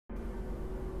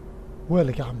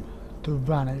Welcome to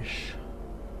Vanish.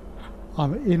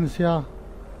 I'm in here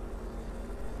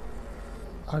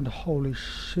and holy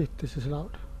shit, this is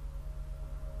loud.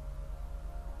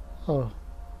 Oh.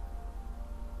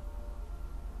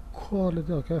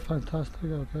 Quality, okay, fantastic,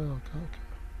 okay.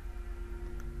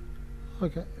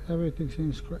 Okay, everything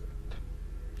seems great.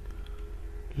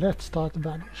 Let's start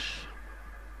Vanish.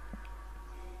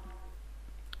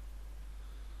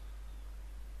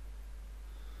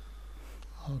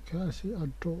 Okay, I see a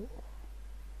door.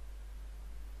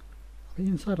 Are we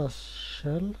inside a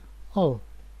shell? Oh,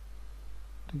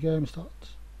 the game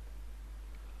starts.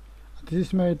 This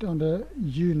is made on the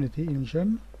Unity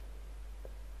engine.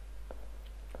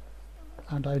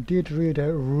 And I did read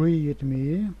a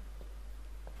README.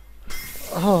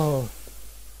 Oh,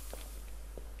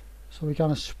 so we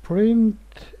can sprint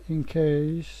in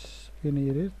case we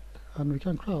need it, and we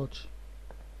can crouch.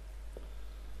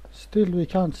 Still we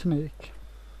can't sneak.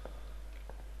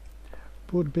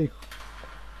 Would be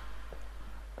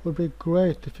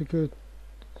great if you could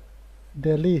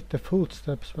delete the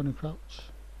footsteps when you crouch.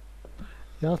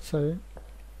 Yeah, I'd say.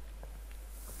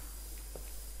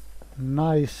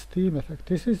 Nice Steam effect.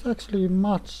 This is actually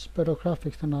much better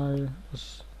graphics than I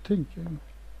was thinking.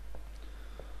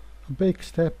 A big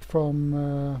step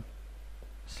from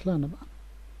Slenderman.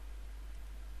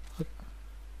 Okay.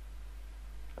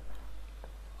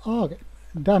 Okay.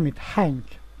 Damn it,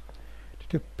 Hank.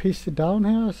 Did you piss it down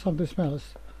here? Something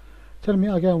smells. Tell me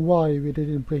again why we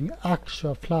didn't bring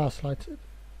actual flashlights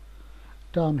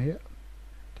down here.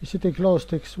 The city glow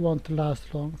sticks won't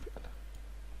last long.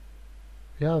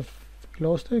 We have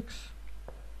glow sticks.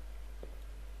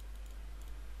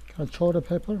 Can I show the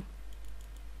paper?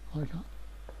 I can't.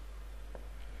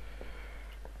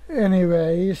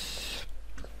 Anyways,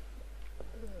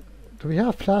 do we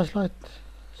have flashlight?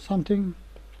 Something?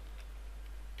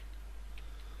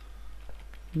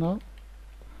 No?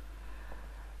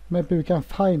 Maybe we can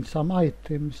find some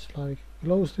items like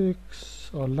glow sticks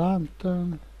or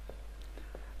lantern.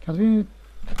 Can we?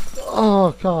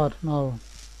 Oh god, no.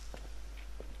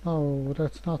 No,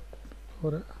 that's not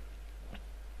for it.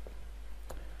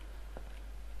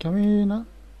 Can we not?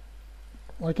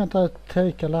 Why can't I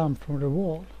take a lamp from the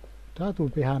wall? That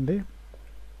would be handy.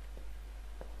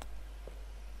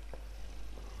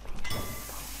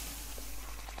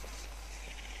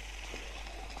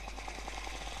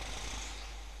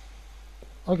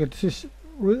 Okay, this is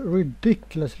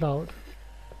ridiculous loud.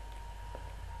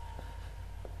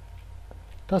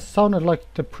 That sounded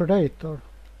like the Predator.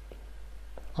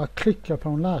 A clicker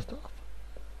from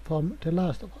The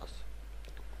Last of Us.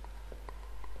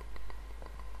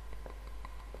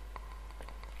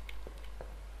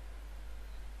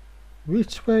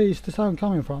 Which way is the sound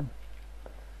coming from?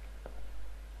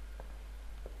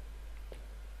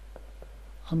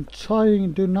 I'm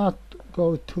trying to not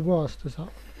go towards the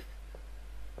sound.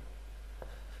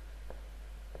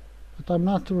 But I'm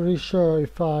not really sure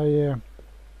if I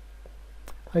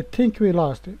think we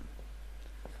lost it.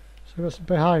 So it was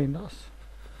behind us.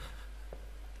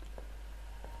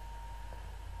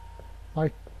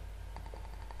 Like,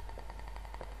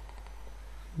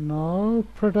 no,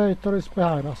 Predator is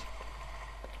behind us.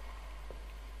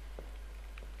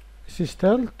 Is he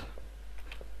stealth?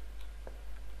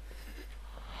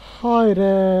 Hi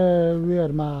there,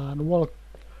 weird man.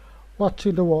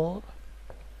 Watching the wall.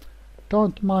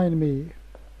 Don't mind me.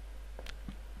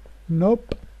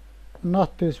 Nope,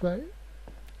 not this way.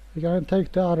 We can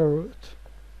take the other route.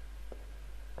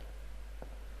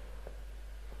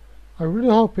 I really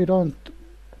hope we don't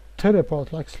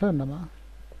teleport like Slenderman.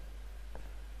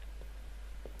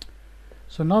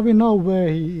 So now we know where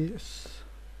he is.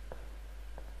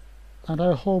 And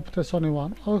I hope there's only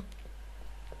one. Oh.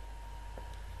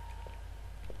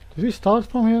 Did we start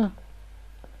from here?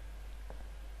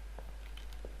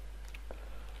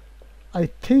 I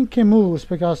think he moves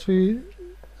because we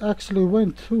actually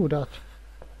went through that.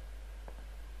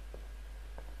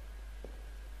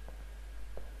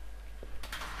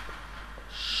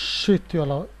 Shit,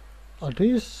 you are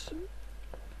these?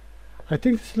 I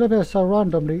think these levels are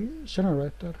randomly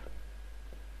generated.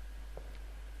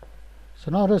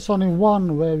 So now there's only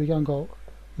one way we can go,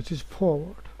 which is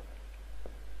forward.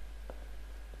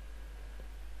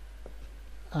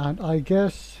 And I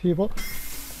guess he was...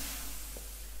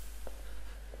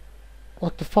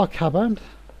 What the fuck happened?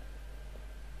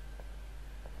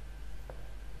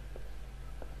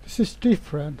 This is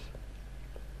different.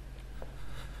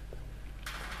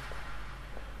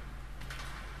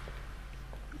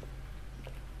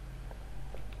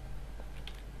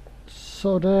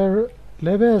 So their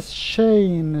levels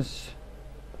change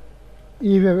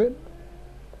even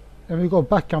when we go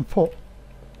back and forth.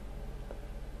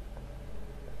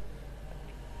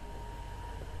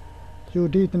 You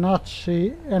did not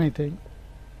see anything.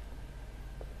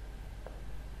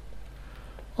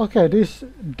 Okay, this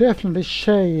definitely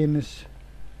changes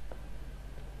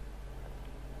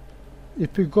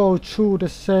if we go through the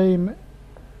same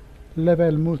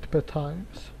level multiple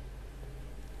times.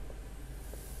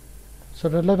 So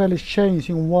the level is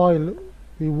changing while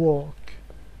we walk.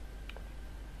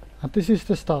 And this is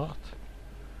the start.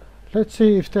 Let's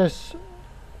see if there's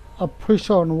a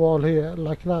prison wall here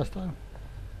like last time.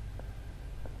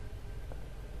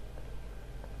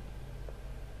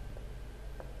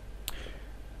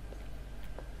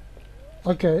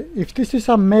 Okay, if this is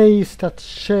a maze that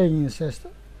changes,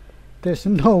 there's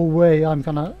no way I'm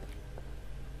gonna...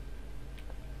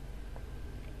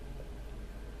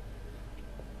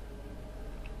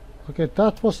 Okay,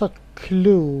 that was a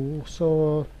clue,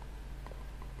 so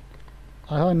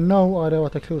I have no idea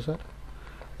what the clue said.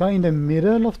 We are in the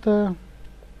middle of the...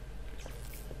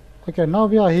 Okay, now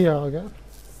we are here again.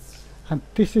 And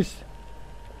this is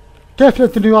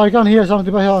definitely new. I can hear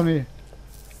something behind me.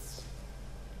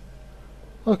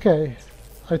 Okay,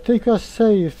 I think we are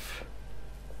safe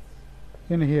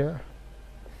in here.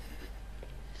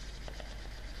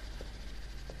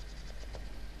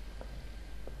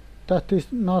 That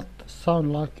does not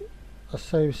sound like a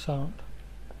safe sound.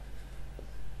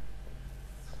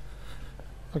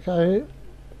 Okay,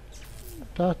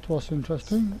 that was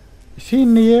interesting. Is he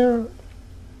near?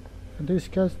 And these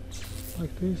guys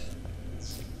like this?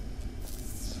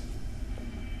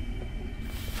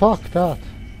 Fuck that.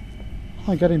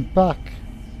 I'm getting back.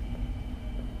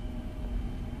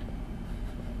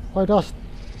 Why does...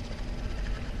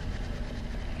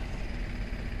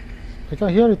 I can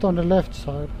hear it on the left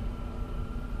side.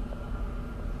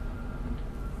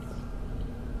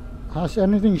 Has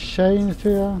anything changed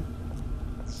here?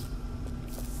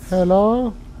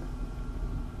 Hello?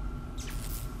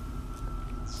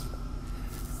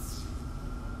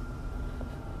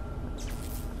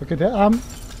 Okay, the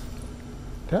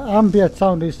ambient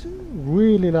sound is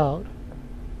really loud.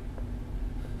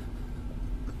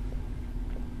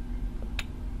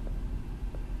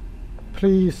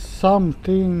 Please,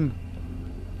 something.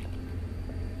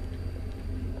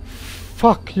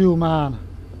 Fuck you, man.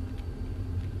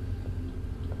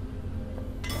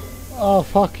 Oh,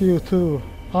 fuck you too.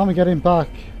 I'm getting back.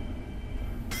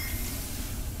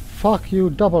 Fuck you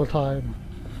double time.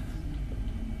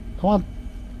 Come on.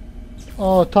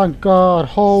 Oh, thank God.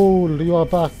 Hold, you are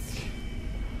back.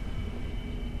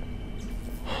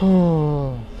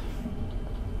 So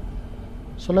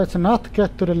let's not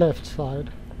get to the left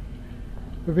side.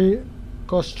 We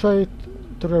go straight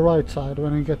to the right side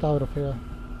when we get out of here.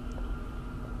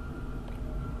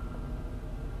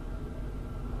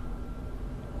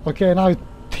 Okay, now it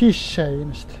is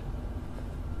changed.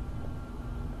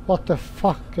 What the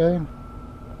fuck, game?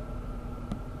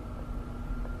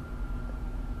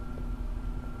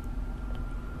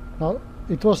 No,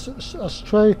 it was a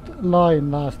straight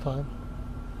line last time.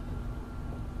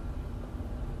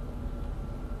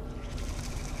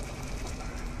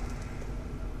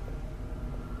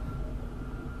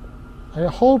 I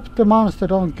hope the monster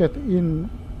don't get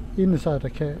inside the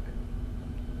cave.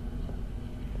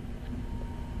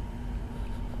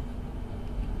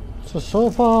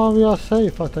 So far we are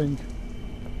safe, I think.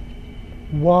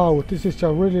 Wow, this is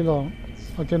just really long.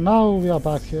 Okay, now we are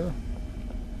back here.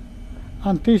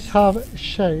 And these have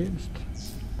changed.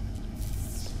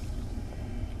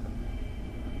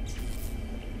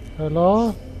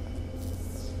 Hello?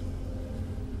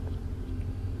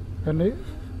 Any?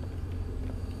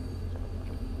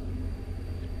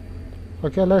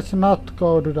 Okay, let's not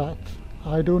go to that.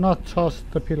 I do not trust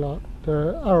the pillar,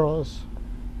 the arrows.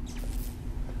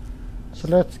 So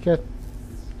let's get...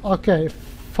 Okay,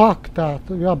 fuck that.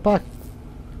 We are back.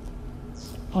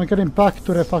 I'm getting back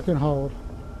to the fucking hole.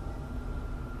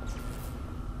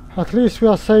 At least we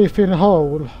are safe in the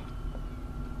hole.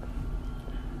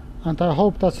 And I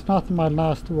hope that's not my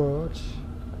last words.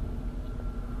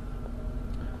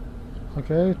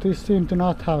 Okay, these seem to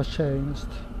not have changed.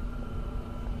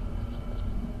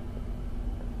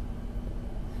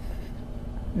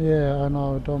 Yeah, I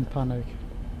know, don't panic.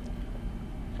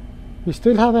 We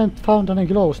still haven't found any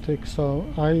glow sticks, so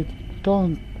I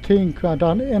don't think we have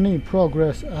done any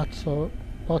progress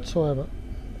whatsoever.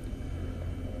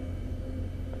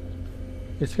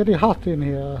 It's getting hot in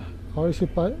here, or is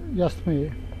it just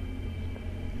me?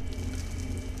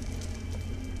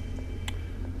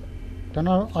 Then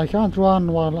I can't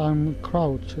run while I'm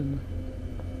crouching.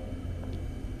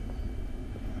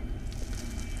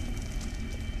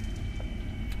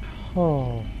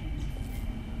 Oh.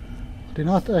 Did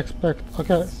not expect...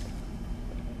 Okay.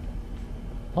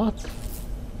 What?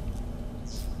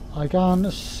 I can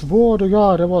swear to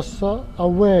God there was a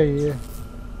way.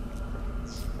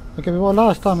 Okay, we were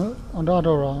last time on the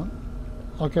other round.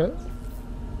 Okay.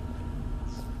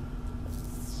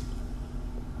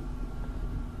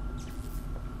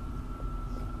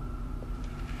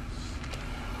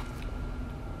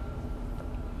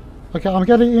 Okay, I'm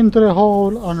getting into the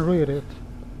hole and read it.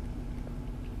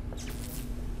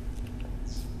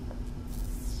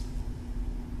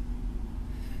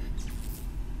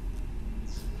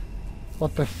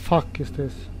 What the fuck is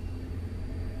this?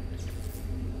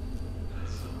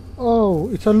 Oh,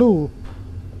 it's a loop.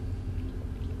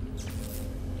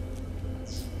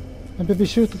 Maybe we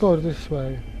should go this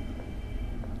way.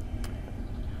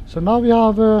 So now we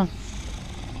have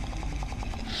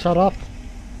shut up.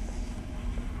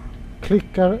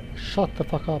 Clicker, shut the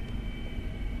fuck up.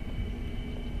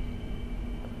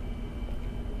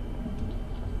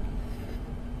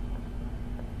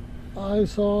 I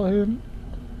saw him.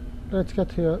 Let's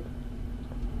get here.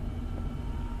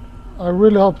 I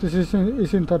really hope this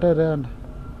isn't a dead end.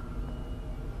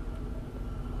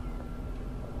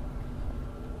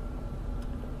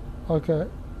 Okay.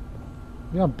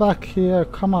 We are back here,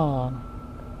 come on.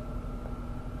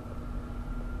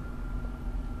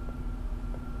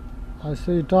 I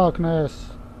see darkness.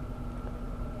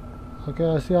 Okay,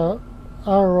 I see an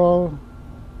arrow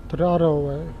to the other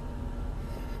way.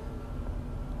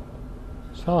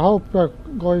 So I hope we're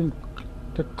going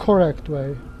the correct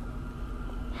way.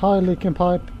 High leaking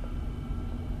pipe.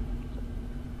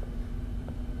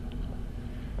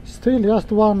 Still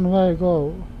just one way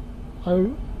go.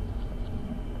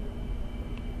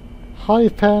 High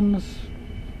fence.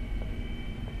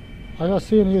 I have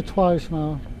seen you twice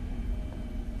now.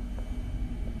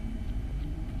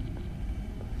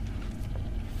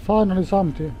 Finally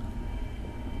something.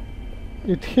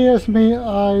 It hears me,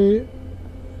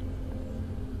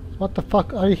 what the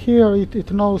fuck? I hear it,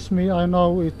 it knows me, I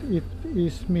know it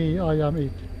is me, I am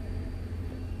it.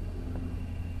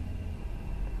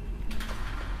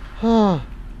 I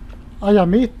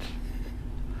am it?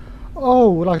 Oh,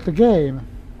 like the game.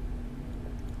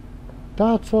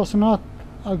 That was not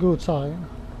a good sign.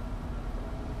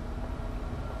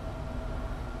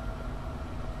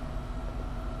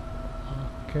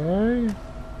 Okay.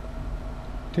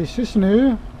 This is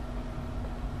new.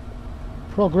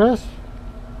 Progress.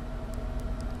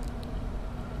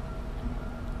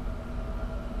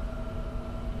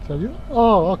 Tell you?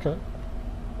 Oh, okay.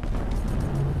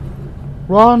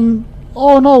 Run.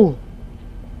 Oh no.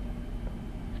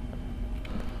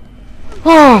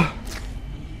 Ah.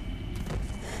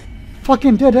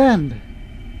 Fucking dead end.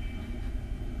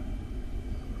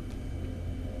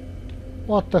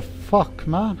 What the fuck,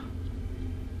 man?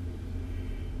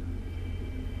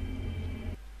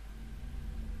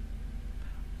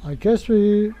 I guess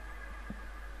we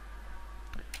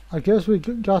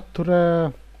got to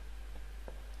the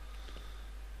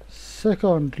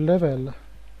second level.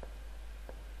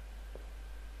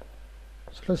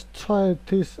 So let's try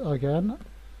this again.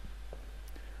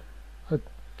 I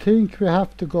think we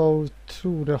have to go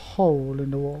through the hole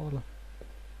in the wall.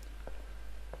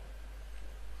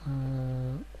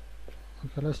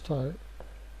 Okay, let's try.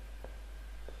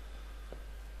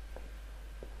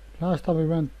 Last time we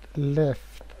went left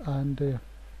and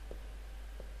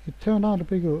it turned out to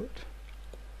be good.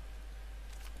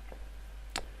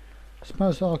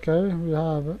 Smells okay. We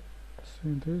have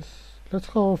seen this. Let's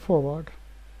go forward.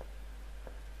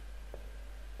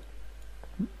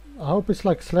 I hope it's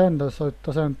like Slender, so it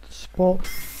doesn't spawn.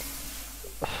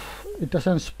 It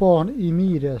doesn't spawn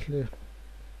immediately.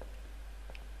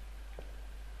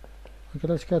 Okay,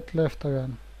 let's get left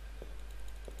again.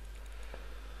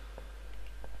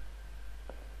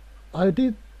 I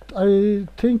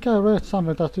think I read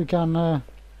somewhere that you can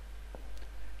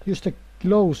use the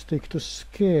glow stick to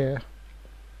scare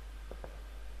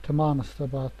the monster,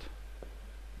 but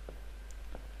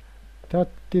that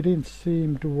didn't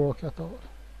seem to work at all.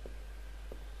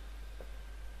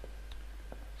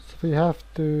 So we have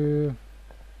to...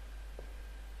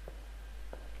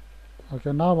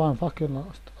 Okay, now I'm fucking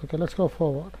lost. Okay, let's go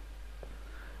forward.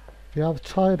 We have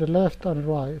tried the left and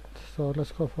right, so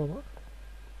let's go forward.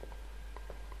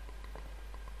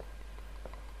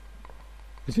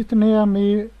 Is it near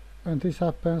me when this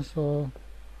happens, or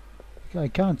I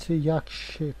can't see jack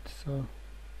shit, so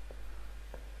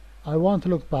I want to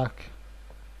look back.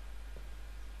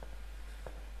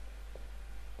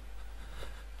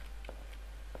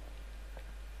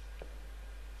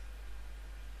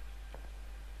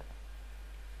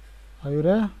 Are you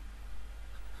there?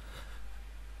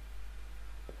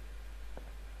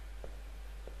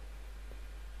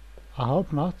 I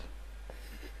hope not.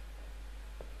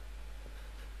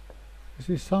 I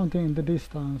see something in the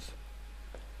distance.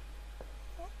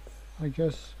 I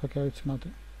guess, okay, it's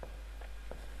nothing.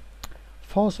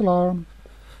 False alarm.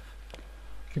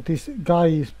 Okay, this guy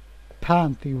is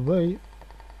panting way.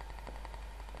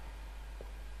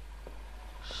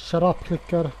 Shut up,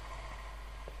 clicker.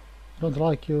 I don't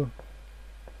like you.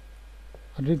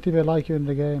 I didn't even like you in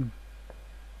the game.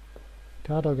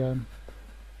 The other game.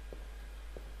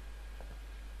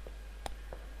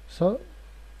 So,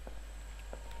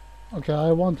 okay,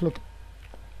 I want to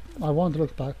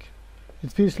look back.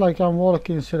 It feels like I'm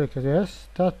walking in circles. Yes,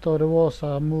 that or the walls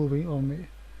are moving on me.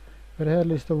 Where the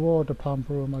hell is the water pump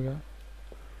room again?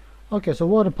 Okay, so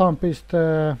water pump is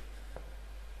the...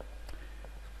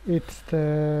 It's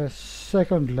the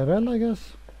second level, I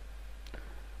guess.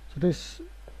 So this...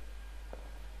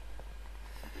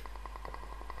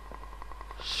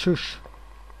 Shush.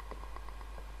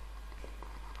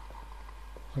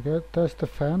 Okay, that's the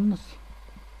fence.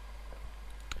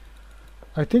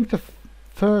 I think the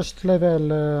first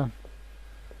level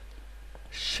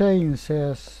Shane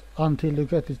says until you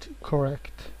get it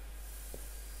correct.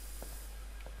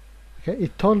 Okay,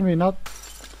 it told me not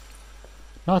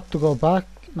to go back,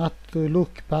 not to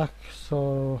look back,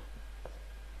 so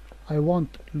I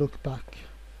won't look back.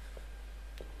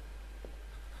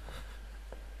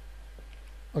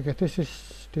 Okay, this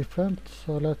is different,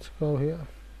 so let's go here.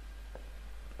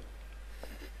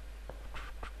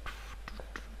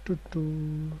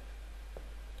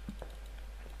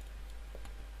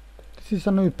 This is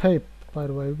a new paper, by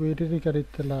the way. We didn't get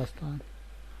it the last time.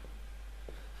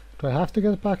 Do I have to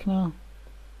get it back now?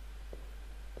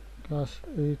 Because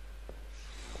it...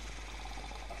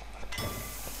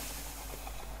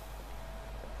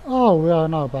 Oh, we are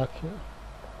now back here.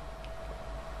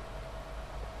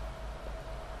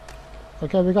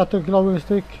 Okay, we got the glowing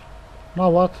stick. Now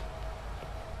what?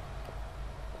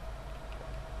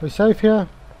 We safe here?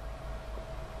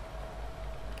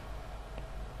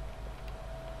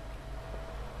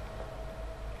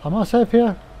 Am I safe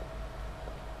here?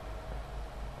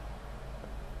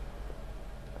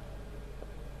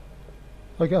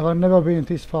 Okay, I've never been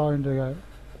this far in the game.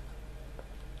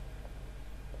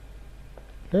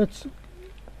 Let's...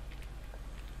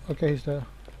 Okay, he's there.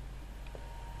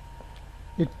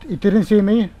 It didn't see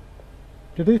me,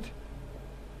 did it?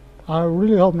 I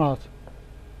really hope not.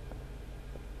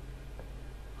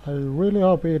 I really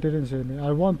hope it didn't see me. I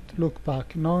won't look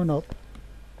back. No, no.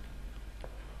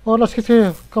 Oh, let's get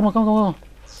here. Come on, come on,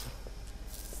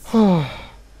 come on.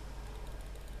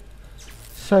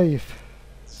 Safe.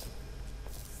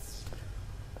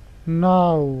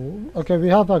 Now, okay, we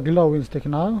have a glowing stick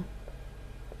now.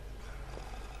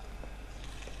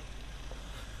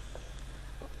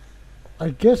 I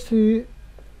guess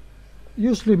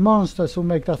usually monsters who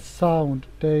make that sound,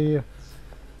 they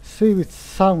see with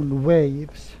sound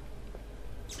waves.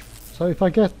 So if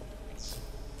I get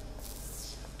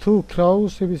too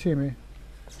close, he will see me.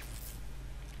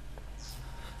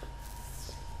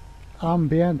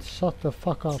 Ambient, shut the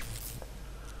fuck up.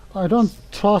 I don't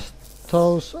trust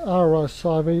those arrows,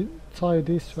 so I will try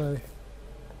this way.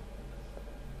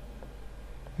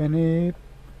 Any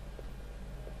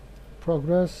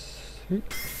progress?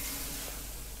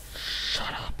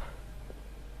 Shut up.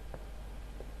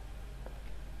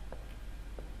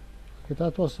 Okay,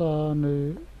 that was a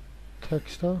new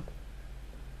texture.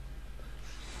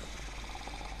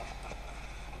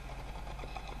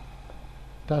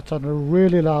 That sounded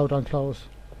really loud and close.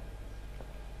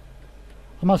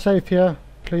 Am I safe here,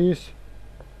 please?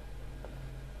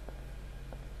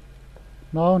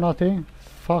 No, nothing.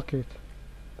 Fuck it.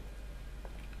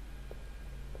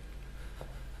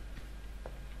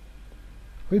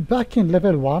 We're back in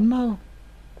level 1 now?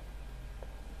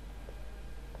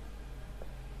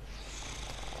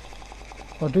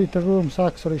 Or did the rooms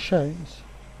actually change?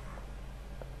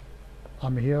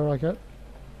 I'm here again.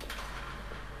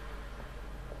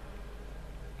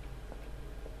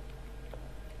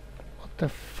 What the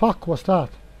fuck was that?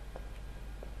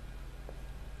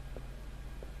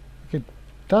 Okay,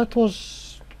 that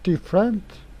was different.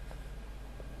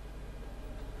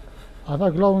 I have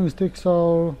a glowing stick,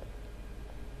 so...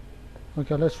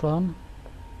 Okay, let's run.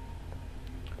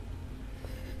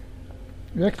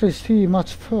 We actually see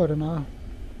much further now.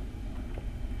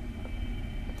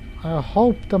 I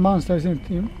hope the monster isn't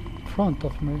in front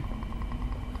of me.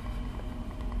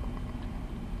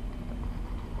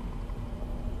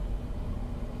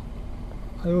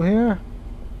 Are you here?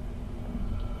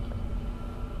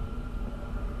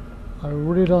 I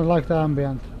really don't like the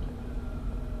ambient.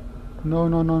 No,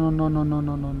 no, no, no, no, no, no,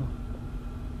 no, no, no.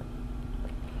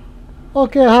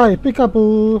 Okay, hi,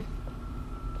 Peekaboo.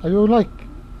 Are you like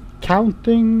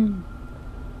counting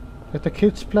Let the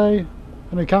kids play,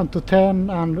 and we count to 10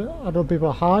 and other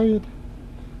people hide.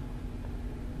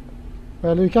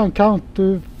 Well, we can count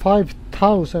to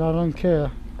 5,000, I don't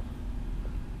care.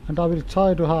 And I will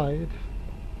try to hide.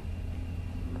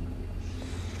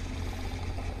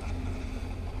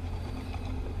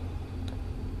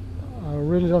 I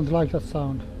really don't like that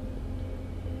sound.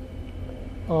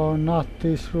 Oh, not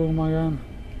this room again.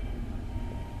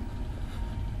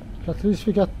 At least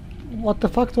we got... What the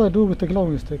fuck do I do with the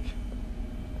glowing stick?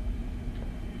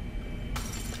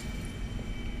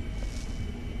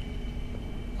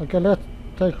 Okay, let's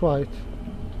take right.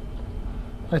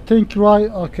 I think right,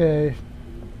 okay.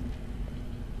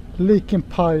 Leaking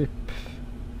pipe.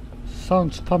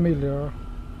 Sounds familiar.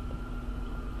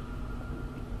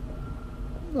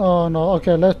 Oh no,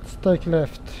 okay, let's take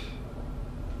left.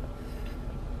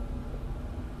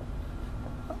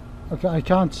 Okay, I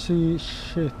can't see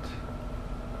shit.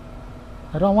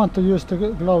 I don't want to use the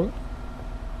glow.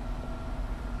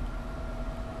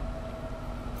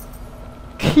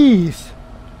 Keys!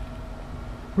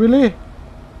 Really?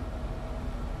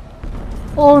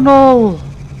 Oh no!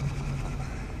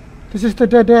 This is the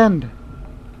dead end.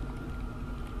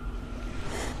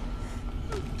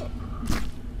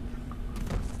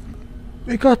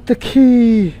 We got the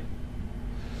key!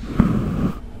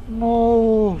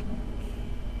 No!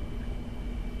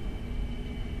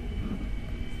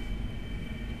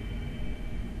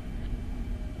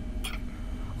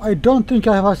 I don't think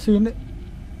I have seen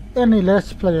any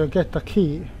Let's Player get a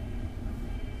key.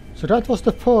 So that was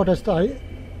the furthest I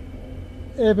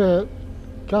ever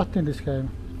got in this game.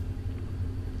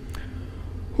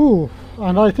 Whew,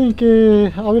 and I think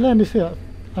I will end this here.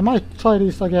 I might try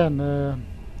this again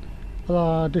at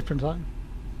a different time.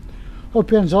 Hope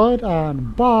you enjoyed,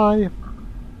 and bye!